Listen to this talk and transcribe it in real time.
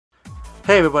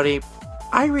Hey everybody,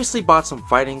 I recently bought some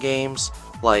fighting games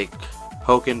like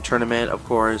Pokken Tournament, of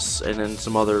course, and then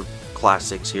some other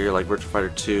classics here like Virtua Fighter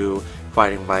 2,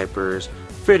 Fighting Vipers,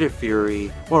 Fated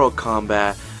Fury, Mortal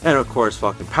Kombat, and of course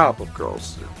fucking Powerpuff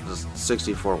Girls, the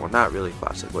 64 one, not really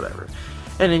classic, whatever.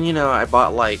 And then, I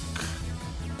bought like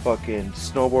fucking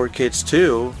Snowboard Kids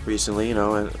 2 recently,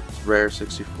 a rare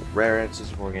and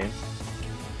 64 game.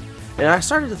 And I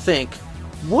started to think,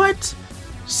 what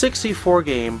 64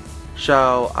 game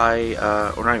shall I,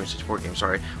 or not even 64 game,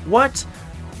 sorry, what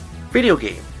video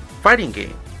game, fighting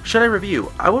game, should I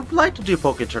review? I would like to do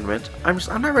Pokken Tournament, I'm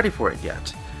not ready for it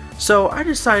yet. So I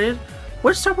decided,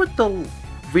 let's start with the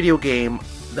video game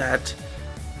that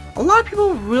a lot of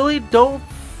people really don't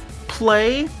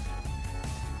play,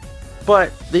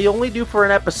 but they only do for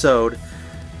an episode,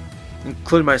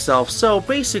 including myself. So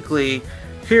basically,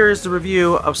 here is the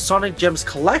review of Sonic Gems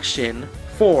Collection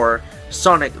for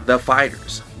Sonic the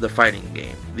Fighters, the fighting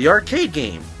game. The arcade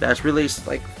game that's released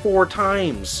like 4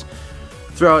 times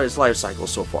throughout its life cycle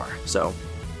so far. So,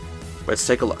 let's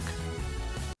take a look.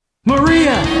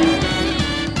 Maria!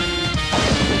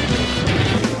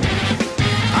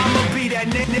 I'ma be that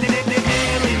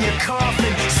nail in your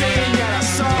coffin, saying that I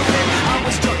saw it. I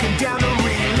was ducking down to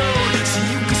reload, so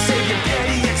you can say your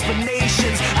petty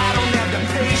explanations. I don't have the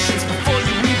patience before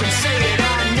you even say it.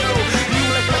 I know you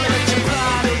let your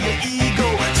pride or your ego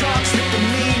talk slick to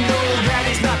me. No, that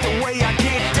is not the way I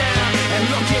get down. And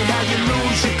look at how you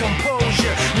lose your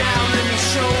composure. Now let me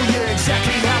show you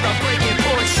exactly how the breaking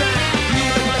point sound.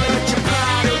 You let your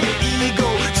pride or your ego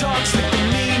talk slick to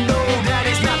me. No, that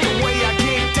is not the way I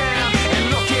get down. And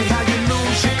look at how you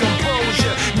lose your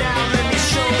composure. Now let me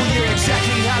show you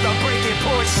exactly how the breaking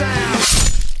point sounds.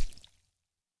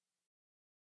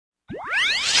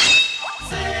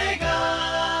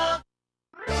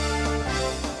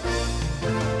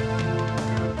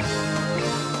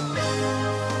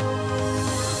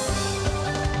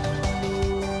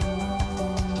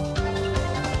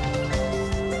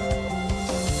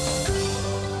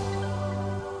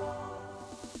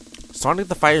 Sonic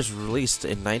the Fighters was released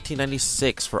in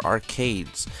 1996 for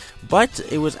arcades, but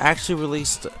it was actually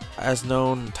released as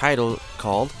known title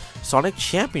called Sonic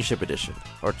Championship Edition,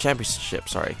 or Championship,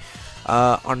 sorry,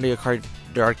 on the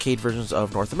arcade versions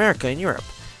of North America and Europe,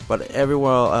 but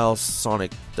everywhere else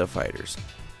Sonic the Fighters.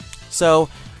 So,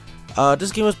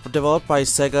 this game was developed by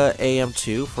Sega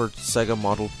AM2 for Sega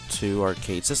Model 2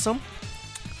 arcade system,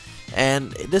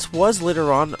 and this was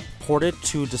later on ported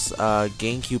to this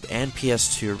Gamecube and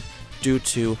PS2 due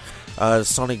to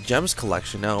Sonic Gems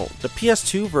Collection. Now, the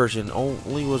PS2 version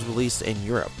only was released in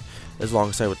Europe,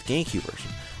 alongside with the GameCube version.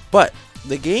 But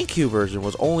the GameCube version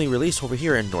was only released over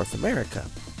here in North America.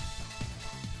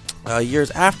 Years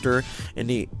after, in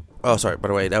the by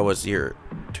the way, that was year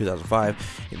 2005.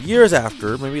 Years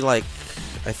after, maybe like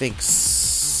I think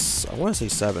I want to say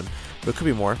 7, but it could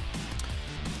be more.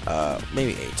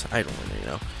 Maybe 8. I don't really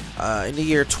know. In the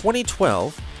year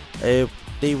 2012.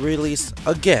 They released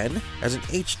again as an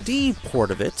HD port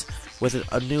of it with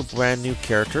a brand new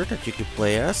character that you could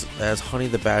play as Honey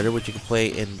the Badger, which you could play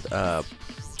in,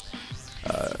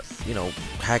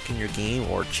 hacking your game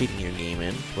or cheating your game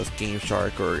in with Game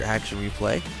Shark or Action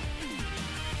Replay.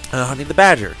 Honey the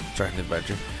Badger,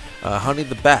 Honey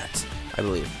the Bat, I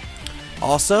believe.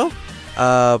 Also,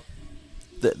 the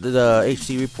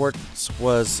HD report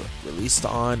was released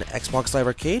on Xbox Live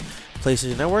Arcade,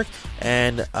 PlayStation Network,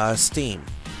 and Steam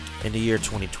in the year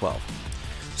 2012.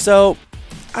 So,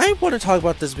 I want to talk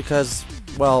about this because,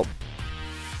 well,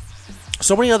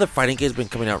 so many other fighting games have been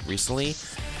coming out recently,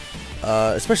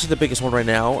 especially the biggest one right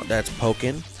now, that's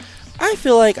Pokken. I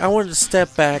feel like I wanted to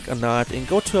step back a notch and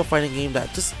go to a fighting game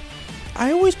that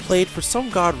I always played for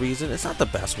some god reason. It's not the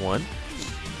best one,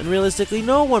 and realistically,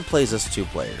 no one plays as 2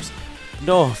 players.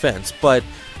 No offense, but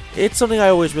it's something I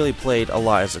always really played a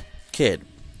lot as a kid.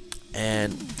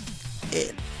 And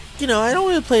I don't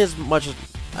really play as much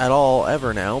at all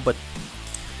ever now, but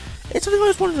it's something I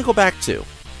always wanted to go back to.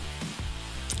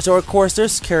 So of course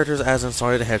there's characters as in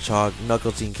Sonic the Hedgehog,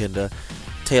 Knuckles the Echidna,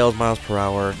 Tails Miles Per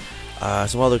Hour,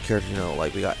 some other characters,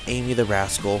 like we got Amy the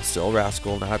Rascal, still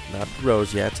Rascal, not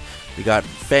Rose yet. We got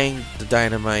Fang the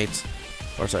Dynamite,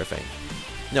 Fang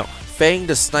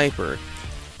the Sniper,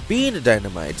 Bean the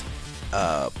Dynamite,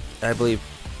 I believe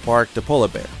Bark the Polar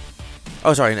Bear.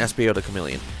 And Espio the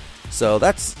Chameleon. So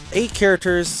that's 8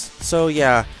 characters. So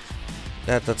yeah,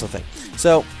 that's a thing.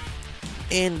 So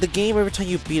in the game, every time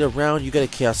you beat a round, you get a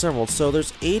Chaos Emerald. So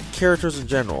there's 8 characters in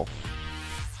general,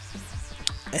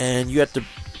 and you have to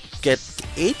get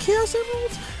 8 Chaos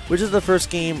Emeralds, which is the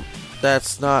first game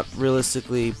that's not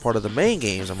realistically part of the main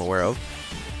games I'm aware of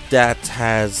that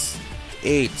has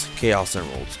 8 Chaos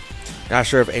Emeralds. Not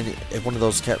sure if one of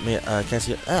those I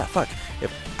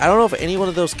don't know if any one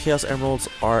of those Chaos Emeralds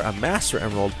are a Master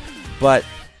Emerald, but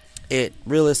it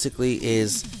realistically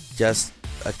is just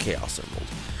a Chaos Emerald.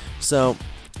 So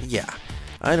yeah.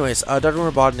 Anyways, Dr.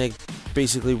 Robotnik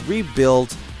basically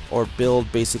build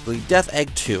basically Death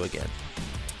Egg 2 again,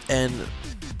 and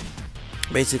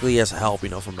basically he has help, you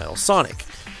know, from Metal Sonic.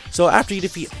 So after you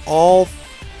defeat all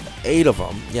 8 of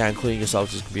them, yeah, including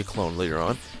yourself, just to be a clone later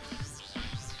on,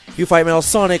 you fight Metal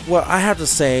Sonic. What I have to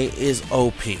say is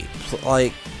OP.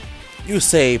 Like, you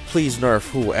say, please nerf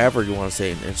whoever you want to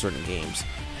say in certain games,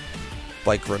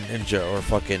 like Greninja or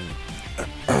fucking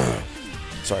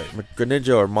sorry,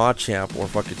 Greninja or Machamp or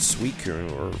fucking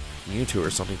Suicune or Mewtwo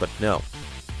or something, but no.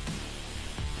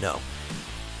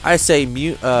 I say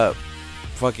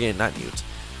fucking not Mute.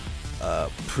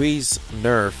 Please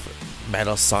nerf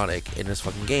Metal Sonic in this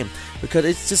fucking game, because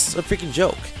it's just a freaking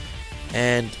joke,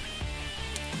 and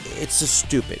it's just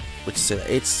stupid. Which is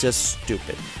it's just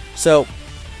stupid. So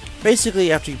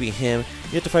basically, after you beat him,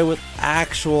 you have to fight with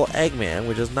actual Eggman,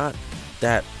 which is not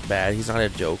that bad. He's not a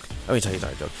joke. I mean, he's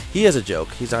not a joke. He is a joke.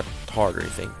 He's not hard or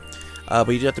anything. But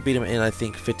you do have to beat him in, I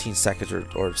think, 15 seconds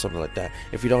or something like that.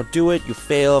 If you don't do it, you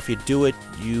fail. If you do it,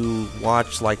 you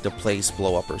watch like the place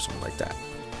blow up or something like that.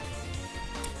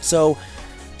 So,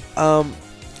 I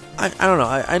don't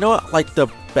know. I know like the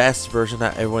best version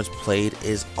that everyone's played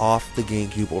is off the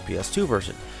GameCube or PS2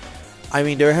 version. I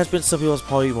mean, there has been some people who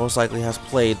probably most likely has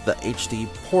played the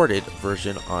HD ported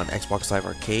version on Xbox Live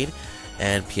Arcade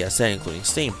and PSN, including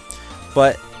Steam.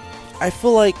 But I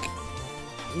feel like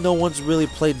no one's really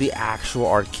played the actual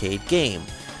arcade game,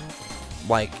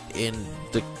 like in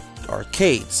the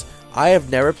arcades. I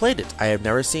have never played it. I have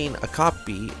never seen a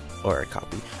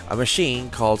machine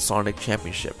called Sonic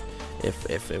Championship.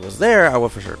 If it was there, I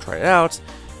would for sure try it out.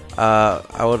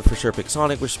 I would for sure pick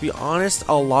Sonic, which, to be honest,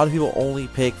 a lot of people only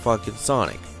pick fucking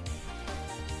Sonic.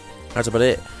 That's about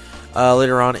it.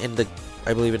 Later on in the,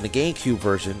 I believe in the GameCube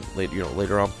version,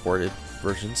 later on ported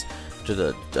versions to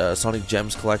the Sonic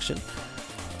Gems collection,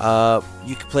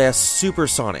 you can play as Super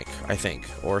Sonic, I think,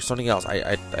 or something else.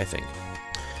 I think.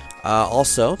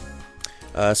 Also,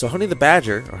 so Honey the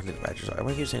Badger, sorry,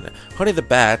 why keep saying that? Honey the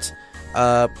Bat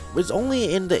was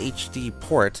only in the HD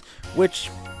port, which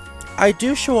I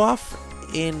do show off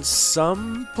in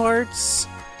some parts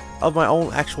of my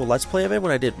own actual Let's Play of it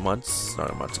when I did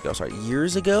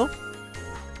years ago.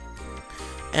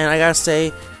 And I gotta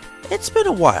say, it's been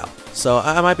a while, so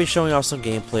I might be showing off some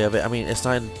gameplay of it. I mean, it's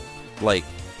not like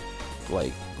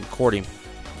recording,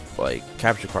 like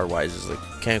capture card wise, is like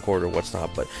camcorder or what's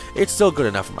not, but it's still good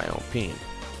enough in my own opinion.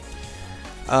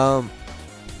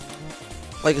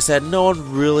 Like I said, no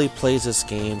one really plays this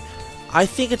game. I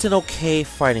think it's an okay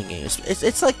fighting game.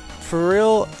 It's like, for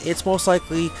real, it's most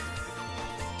likely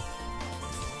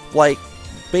like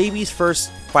baby's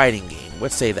first fighting game.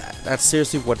 Let's say that. That's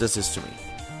seriously what this is to me.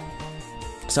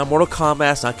 It's not Mortal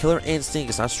Kombat, it's not Killer Instinct,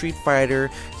 it's not Street Fighter,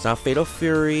 it's not Fatal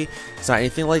Fury, it's not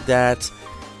anything like that.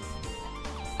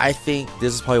 I think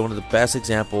this is probably one of the best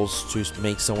examples to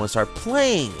make someone start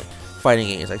playing fighting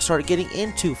games, like start getting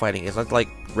into fighting games, not like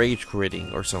rage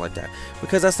quitting or something like that,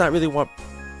 because that's not really what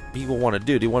people want to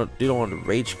do. They don't want to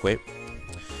rage quit.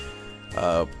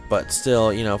 But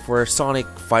still, you know, for a Sonic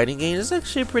fighting game, it's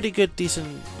actually a pretty good,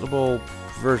 decentable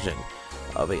version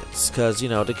of it, because, you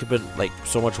know, they could have been like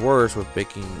so much worse with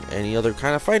making any other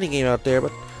kind of fighting game out there,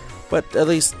 but at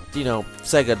least, you know,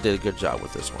 Sega did a good job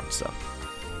with this one. So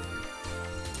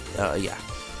yeah.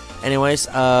 Anyways,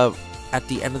 at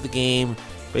the end of the game,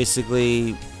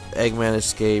 basically Eggman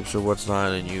escapes or what's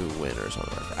not, and you win or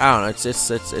something like that. I don't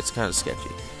know. It's kind of sketchy,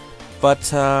 but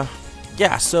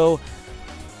yeah. So,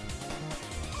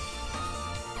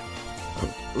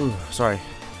 sorry,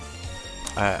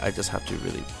 I just have to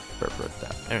really burp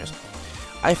that. Anyways,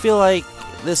 I feel like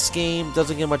this game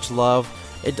doesn't get much love.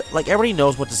 Like, everybody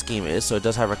knows what this game is, so it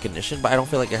does have recognition, but I don't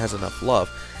feel like it has enough love.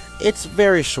 It's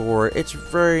very short. It's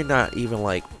very not even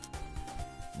like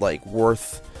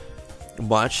worth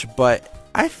much, but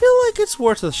I feel like it's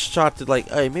worth a shot to, like,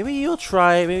 hey, maybe you'll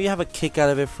try it, maybe you have a kick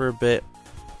out of it for a bit.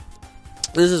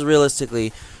 This is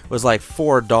realistically was like $4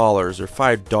 or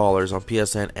 $5 on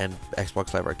PSN and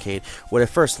Xbox Live Arcade when it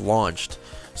first launched.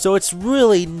 So it's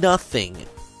really nothing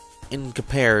in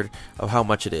compared of how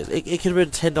much it is. It could have been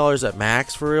 $10 at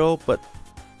max for real, but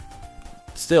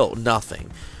still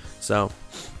nothing. So,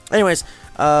 anyways,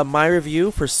 my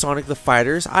review for Sonic the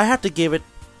Fighters, I have to give it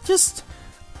just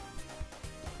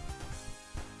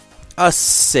a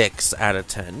 6 out of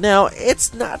 10. Now,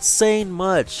 it's not saying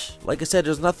much. Like I said,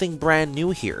 there's nothing brand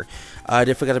new here. I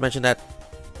did forget to mention that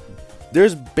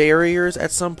there's barriers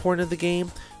at some point in the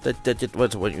game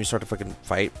when you start to fucking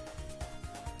fight.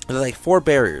 There's like 4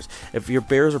 barriers. If your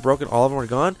barriers are broken, all of them are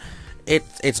gone.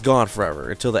 It's gone forever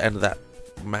until the end of that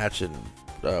match, and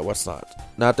what's not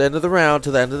the end of the round,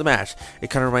 to the end of the match. It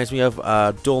kind of reminds me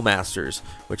of Duel Masters,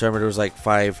 which I remember there was like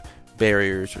 5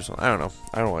 barriers or something. I don't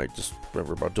know. I just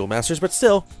remember about Duel Masters, but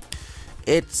still,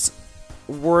 it's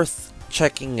worth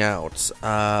checking out.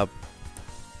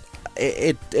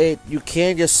 You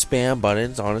can just spam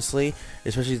buttons, honestly,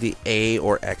 especially the A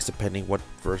or X, depending what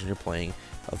version you're playing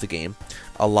of the game,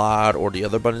 a lot, or the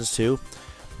other buttons too.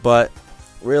 But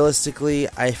realistically,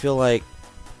 I feel like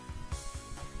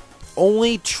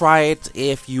only try it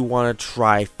if you want to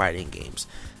try fighting games.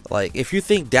 Like, if you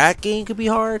think that game could be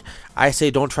hard, I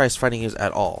say don't try fighting games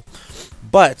at all.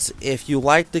 But if you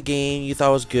liked the game, you thought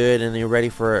it was good, and you're ready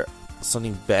for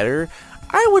something better,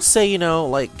 I would say, you know,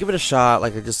 like, give it a shot.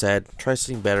 Like I just said, try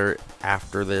something better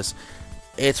after this.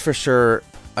 It's for sure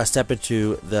a step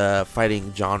into the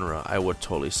fighting genre, I would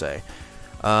totally say.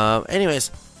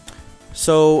 Anyways,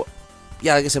 so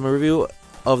yeah, like I said, my review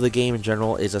of the game in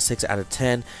general is a 6 out of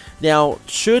 10. Now,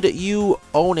 should you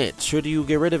own it? Should you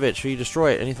get rid of it? Should you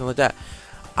destroy it? Anything like that?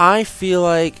 I feel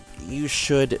like you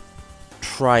should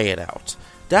try it out.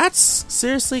 That's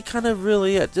seriously kind of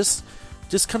really it. Just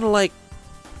kind of like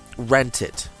rent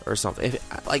it or something.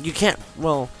 Like, you can't,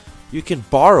 well, you can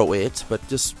borrow it, but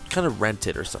just kind of rent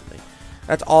it or something.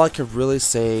 That's all I could really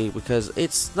say, because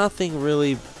it's nothing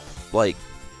really like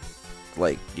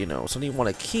you know, something you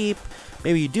want to keep.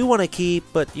 Maybe you do want to keep,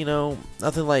 but you know,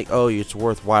 nothing like, oh, it's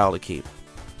worthwhile to keep.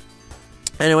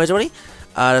 Anyways, everybody,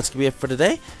 that's gonna be it for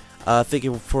today. Thank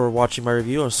you for watching my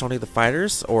review of Sonic the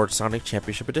Fighters, or Sonic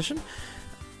Championship Edition.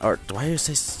 Or do I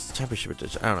say Championship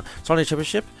Edition? I don't know. Sonic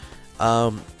Championship.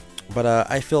 But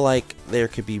I feel like there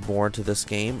could be more to this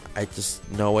game. I just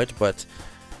know it, but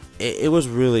it was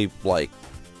really, like,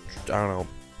 I don't know,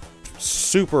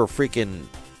 super freaking,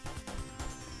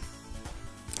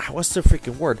 what's the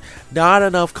freaking word? Not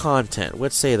enough content.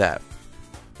 Let's say that.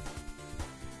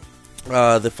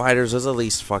 The fighters is at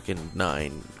least fucking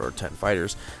 9 or 10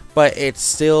 fighters, but it's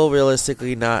still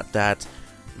realistically not that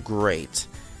great.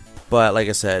 But like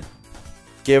I said,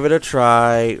 give it a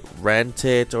try, rent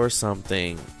it or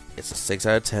something. It's a 6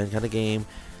 out of 10 kind of game.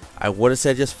 I would have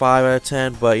said just 5 out of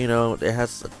 10, but you know, it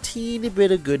has a teeny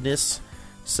bit of goodness,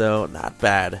 so not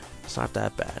bad. It's not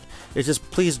that bad. It's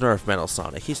just, please nerf Metal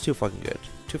Sonic. He's too fucking good.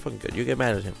 Too fucking good. You get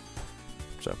mad at him.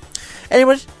 So,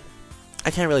 anyways,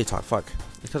 I can't really talk. Fuck.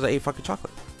 Because I ate fucking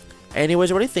chocolate. Anyways,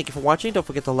 everybody, thank you for watching. Don't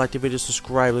forget to like the video,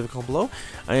 subscribe, leave a comment below.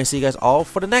 I'm going to see you guys all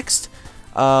for the next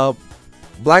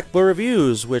Black Blur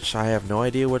reviews, which I have no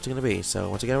idea what it's going to be.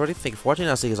 So, once again, everybody, thank you for watching.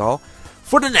 I'll see you guys all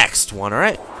for the next one,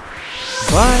 alright?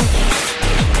 Bye!